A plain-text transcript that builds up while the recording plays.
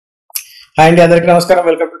And అందరికీ నమస్కారం.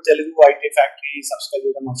 Welcome to Telugu IT factory. Subscribe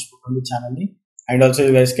చేయడం మర్చిపోకండి ఛానల్ ని. And also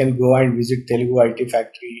you guys can go and visit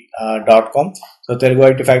teluguitfactory.com. So Telugu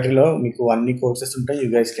IT ఫ్యాక్టరీలో మీకు అన్ని కోర్సెస్ ఉంటాయి. You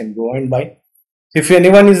guys can go and by. If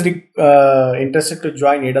anyone is interested to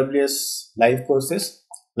join AWS live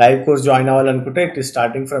course join అవ్వాలనుకుంటే it is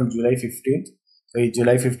starting from July 15th. So ఈ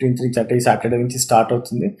July 15th నుంచి అంటే ఈ Saturday నుంచి స్టార్ట్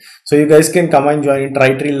అవుతుంది. So you guys can come and join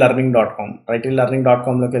tritlearning.com.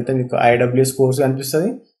 tritlearning.com లోకి వెళ్తే మీకు AWS కోర్స్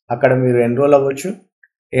కనిపిస్తుంది. అక్కడ మీరు ఎన్రోల్ అవ్వచ్చు.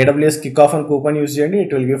 AWS కిక్ ఆఫ్ అని కూపన్ యూజ్ చేయండి.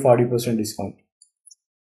 It will give 40% discount.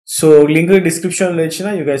 So link డిస్క్రిప్షన్లో ఇచ్చిన,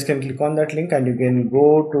 you guys can click on that link and you can go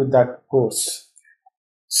to that course.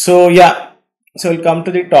 So so will come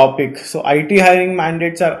to the topic. So IT hiring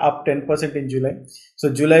mandates are up 10% in July. So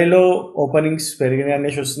జూలైలో openings పెరిగినాయి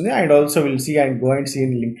అనేసి వస్తుంది. And also will see and go and see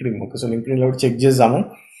in LinkedIn. Okay, so లింక్డ్ఇన్లో కూడా check చేద్దాము.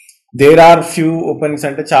 There are few openings,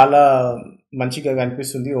 అంటే చాలా మంచిగా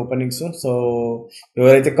కనిపిస్తుంది ఓపెనింగ్స్. సో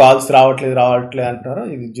ఎవరైతే కాల్స్ రావట్లేదు అంటారో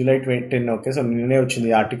ఇది July 10. ఓకే, సో నిన్ననే వచ్చింది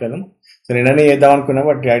ఈ ఆర్టికల్. సో నిన్ననే చేద్దాం అనుకున్నా,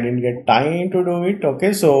 but I didn't get time to do it.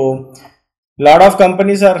 Okay, so lot of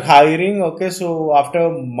companies are hiring. Okay, so after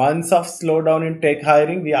months of slowdown in tech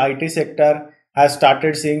hiring, the IT sector has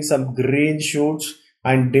started seeing some green shoots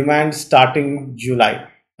and demand starting July.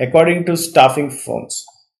 According to staffing firms,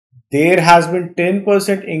 there has been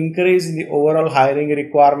 10% increase in the overall hiring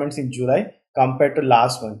requirements in July compared to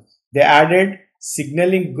last month. They added,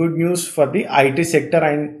 signaling good news for the IT sector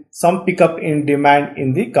and some pickup in demand in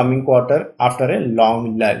the coming quarter after a long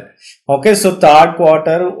lull. Okay, so third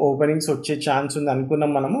quarter openings వచ్చే chance ఉంది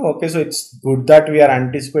అనుకున్నాం మనము. Okay, so it's good that we are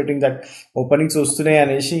అంటిసిపేటింగ్ that openings వస్తున్నాయి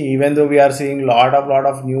అనేసి, even though we are seeing lot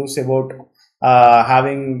of news about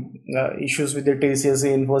having issues with the TCS,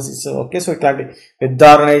 Infosys. Okay, so ఇట్లాంటి పెద్ద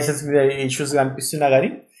organisations మీద issues కనిపిస్తున్నా కానీ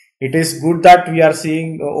it is good that we are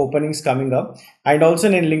seeing openings coming up. And also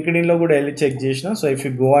నేను లింక్డ్ఇన్లో కూడా వెళ్ళి చెక్ చేసిన. So if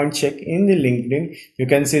you go and check in the LinkedIn, you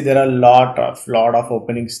can see there are lot of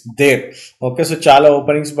openings there. Okay, so చాలా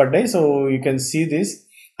openings పడ్డాయి. So you can see this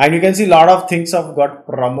and you can see lot of things of gut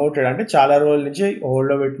promoted, అంటే చాలా రోజుల నుంచి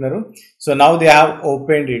హోల్డ్లో పెట్టినారు. So now they have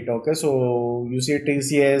opened it. Okay, so you see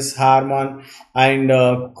TCS, హార్మాన్ and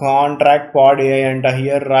contract pad AI అంట,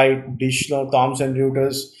 here right, డిష్లో, Thomson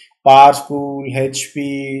Reuters, Power School, HP,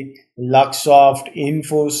 Luxsoft,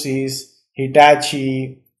 Infosys, Hitachi,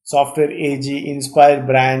 Software AG, Inspire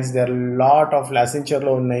brands. There are a lot of Accenture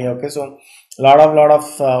lo unnai. Okay, so lot of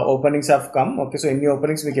openings have come. Okay, so any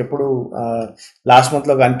openings meeku eppudu last month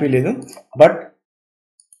lo kanipiyaledu, but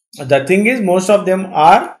the thing is most of them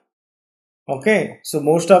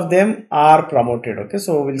are promoted. Okay,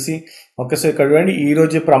 so we'll see. Okay, so ikkada chudandi ee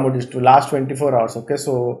roju promoted to last 24 hours. Okay,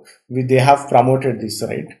 so they have promoted this,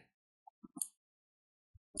 right?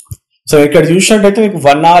 So ఇక్కడ చూసినట్టయితే మీకు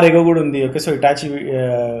 1 hour ఎగో కూడా ఉంది. Okay, so Hitachi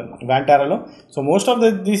వ్యాంటారాలో. So most of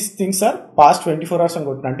these things are past 24 hours అని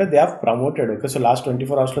కొట్టినంటే they have promoted. Okay, so last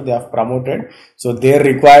 24 hours they have promoted. So they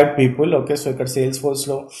required people. Okay, so ఇక్కడ sales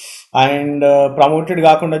ఫోర్స్లో and promoted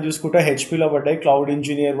కాకుండా చూసుకుంటే హెచ్పిలో పడ్డాయి, cloud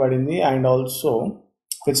engineer పడింది. And also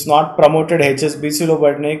it's not promoted HSBCలో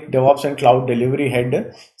పడినాయి, DevOps and cloud delivery head,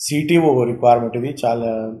 CTO requirement. ఇది చాలా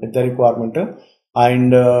పెద్ద requirement.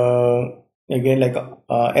 And again like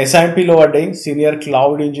S&Pలో పడ్డాయి, సీనియర్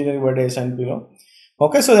క్లౌడ్ ఇంజనీర్ పడ్డాయి S&Pలో.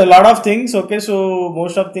 Okay, so a lot of things. Okay, so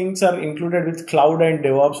most of things are included with cloud and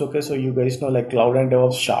DevOps. Okay, so you guys know like cloud and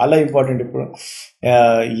DevOps చాలా important. ఇప్పుడు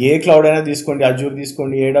a cloud అయినా తీసుకోండి, Azure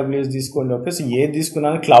తీసుకోండి, AWS తీసుకోండి. Okay, so ఏది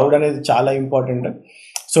తీసుకున్నా cloud అనేది చాలా ఇంపార్టెంట్.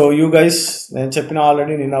 సో యూ గైస్, నేను చెప్పిన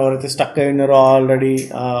ఆల్రెడీ, నిన్న ఎవరైతే stuck అయినారో already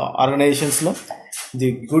ఆర్గనైజేషన్స్లో, the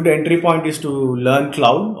good entry point is to learn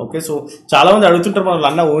cloud. Okay, so చాలా మంది అడుగుతుంటారు మనం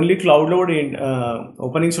అన్న ఓన్లీ క్లౌడ్లో కూడా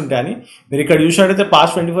ఓపెనింగ్స్ ఉంటాయని. మీరు ఇక్కడ చూసినట్టయితే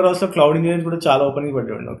పాస్ట్ 24 hours క్లౌడ్ ఇంజనీర్ కూడా చాలా ఓపెనింగ్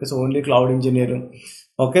పడ్డాడు. Okay, so only cloud engineer.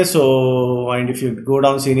 Okay, so and if you go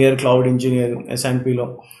down senior cloud engineer S&Pలో.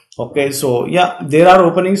 Okay, so there are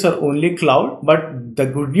openings are only cloud, but the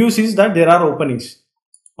good news is that there are openings.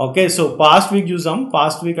 Okay, so past week చూసాం.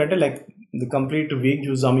 Past week అంటే like the complete week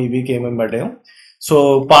చూసాం. ఈ week ఏమేమి పడ్డాయో. So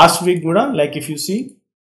past week కూడా like if you see,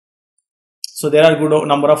 so there are good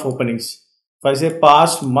number of openings. If I say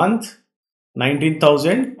past month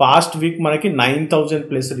 19,000, past week మనకి 9,000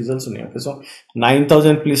 plus results ఉన్నాయి. Okay, so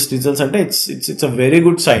 9,000 plus results అంటే it's a very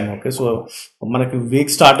good sign. Okay, so మనకి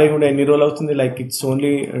week start అయ్యి కూడా ఎన్ని రోజులు అవుతుంది, like it's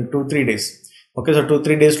only 2-3 days. Okay, so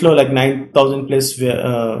 2-3 daysలో like 9,000 plus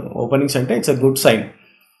openings అంటే it's a good sign.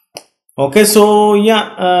 Okay, so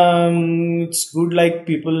it's good like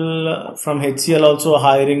people from HCL also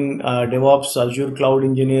hiring DevOps, Azure Cloud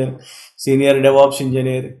Engineer, Senior DevOps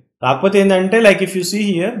Engineer. కాకపోతే ఏంటంటే like if you see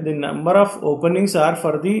here the number of openings are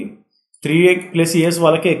for the 3+ years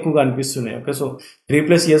వాళ్ళకే ఎక్కువ కనిపిస్తున్నాయి. Okay, so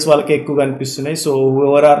 3+ years వాళ్ళకే ఎక్కువ కనిపిస్తున్నాయి. So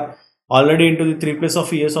ever are already into the 3+ of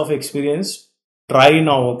years of experience. Try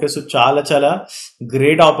now. Okay, so చాలా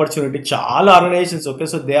great opportunity. చాలా organizations, okay,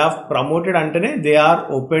 so they have promoted అంటేనే they are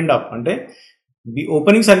opened up, అంటే the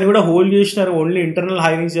openings అన్ని కూడా hold చేసినారు, ఓన్లీ ఇంటర్నల్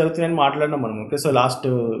హైరింగ్స్ జరుగుతున్నాయని మాట్లాడినాం మనం. ఓకే, సో లాస్ట్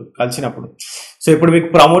కలిసినప్పుడు. సో ఇప్పుడు మీకు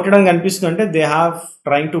ప్రమోటెడ్ అని కనిపిస్తుంది అంటే they have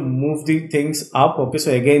trying to move the things up. Okay,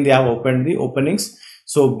 so again they have open the openings.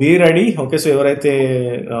 So be ready. Okay, so ఎవరైతే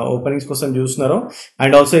ఓపెనింగ్స్ కోసం చూస్తున్నారో,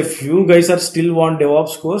 and also if you guys are still want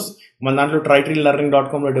DevOps course, మన దాంట్లో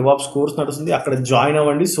trytrillearning.com లో DevOps course నడుస్తుంది, అక్కడ join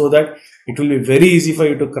అవ్వండి. So that it will be very easy for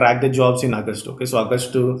you to crack the jobs in August. Okay, so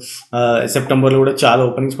August సెప్టెంబర్లో కూడా చాలా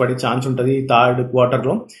openings పడే ఛాన్స్ ఉంటుంది 3rd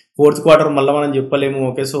quarterలో. 4th quarter మళ్ళీ మనం చెప్పలేము.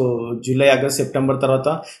 Okay, so July, August, September తర్వాత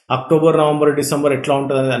అక్టోబర్, నవంబర్, డిసెంబర్ ఎట్లా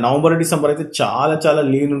ఉంటుంది, నవంబర్, డిసెంబర్ అయితే చాలా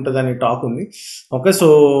లీన్ ఉంటుంది అనే టాక్ ఉంది. Okay, so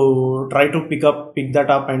try to pick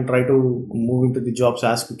that up and try to move in to the jobs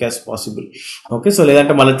as quick as possible. Okay, so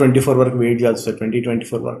లేదంటే మళ్ళీ 24 వరకు వెయిట్ చేయాల్సి వస్తుంది,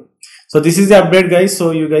 2024 వరకు. So this is the update guys. So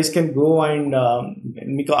you guys can go and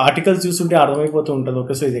మీకు articles చూస్తుంటే అర్థమైపోతూ ఉంటుంది.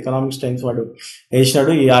 Okay, so ఇది ఎకనామిక్స్ టైమ్స్ వాడు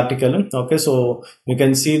వేసినాడు ఈ article. Okay, so you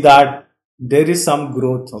can see that there is some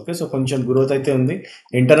growth. Okay, so కొంచెం గ్రోత్ అయితే ఉంది.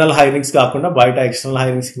 ఇంటర్నల్ హైరింగ్స్ కాకుండా బయట ఎక్స్టర్నల్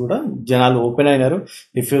హైరింగ్స్ కూడా జనాలు ఓపెన్ అయినారు.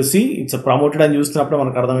 If you see it's promoted అని చూస్తున్నప్పుడు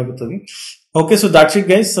మనకు అర్థమైపోతుంది. Okay, so that's it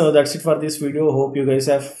guys. So that's it for this video. Hope you guys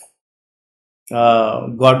have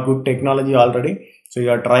got good technology already. So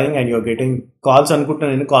you're trying and you're getting calls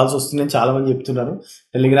అనుకుంటున్నాను నేను. Calls వస్తున్నాయని చాలా మంది చెప్తున్నారు,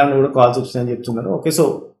 టెలిగ్రామ్లో కూడా కాల్స్ వస్తున్నాయని చెప్తున్నారు. Okay, so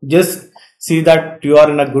just see that you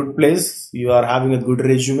are in a good place, you are having a good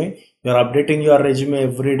resume, you are updating your resume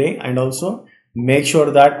every day, and also make sure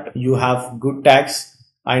that you have good tags,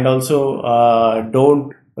 and also don't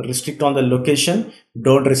restrict on the location,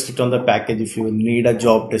 don't restrict on the package if you need a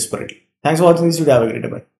job desperately. Thanks for watching this video. Have a great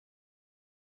day. Bye.